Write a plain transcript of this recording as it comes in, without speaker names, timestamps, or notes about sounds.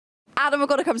Adam, I've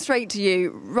got to come straight to you.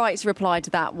 Right to reply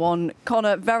to that one.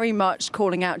 Conor very much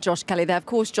calling out Josh Kelly there. Of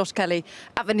course, Josh Kelly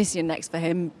at Venetian next for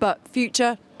him. But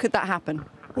future, could that happen?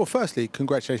 Well, firstly,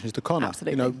 congratulations to Conor.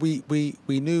 Absolutely. You know,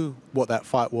 we knew what that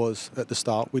fight was at the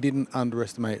start. We didn't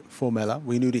underestimate Formella.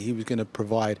 We knew that he was going to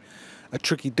provide a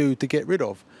tricky dude to get rid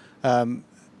of.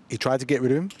 He tried to get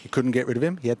rid of him. He couldn't get rid of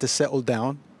him. He had to settle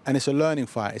down. And it's a learning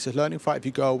fight. It's a learning fight if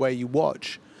you go away, you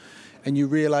watch, and you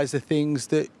realise the things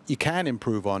that you can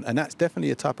improve on. And that's definitely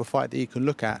a type of fight that he can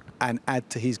look at and add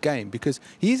to his game, because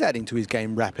he's adding to his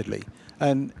game rapidly.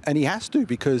 And he has to,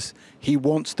 because he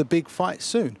wants the big fight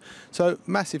soon. So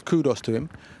massive kudos to him.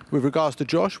 With regards to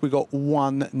Josh, we got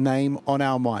one name on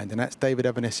our mind, and that's David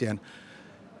Venetian.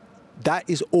 That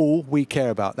is all we care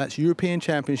about. That's European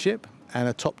Championship and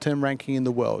a top 10 ranking in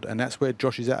the world. And that's where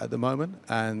Josh is at the moment.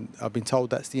 And I've been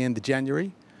told that's the end of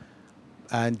January.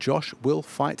 And Josh will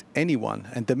fight anyone.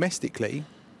 And domestically,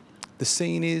 the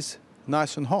scene is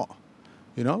nice and hot,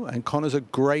 you know, and Conor's a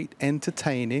great,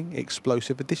 entertaining,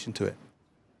 explosive addition to it.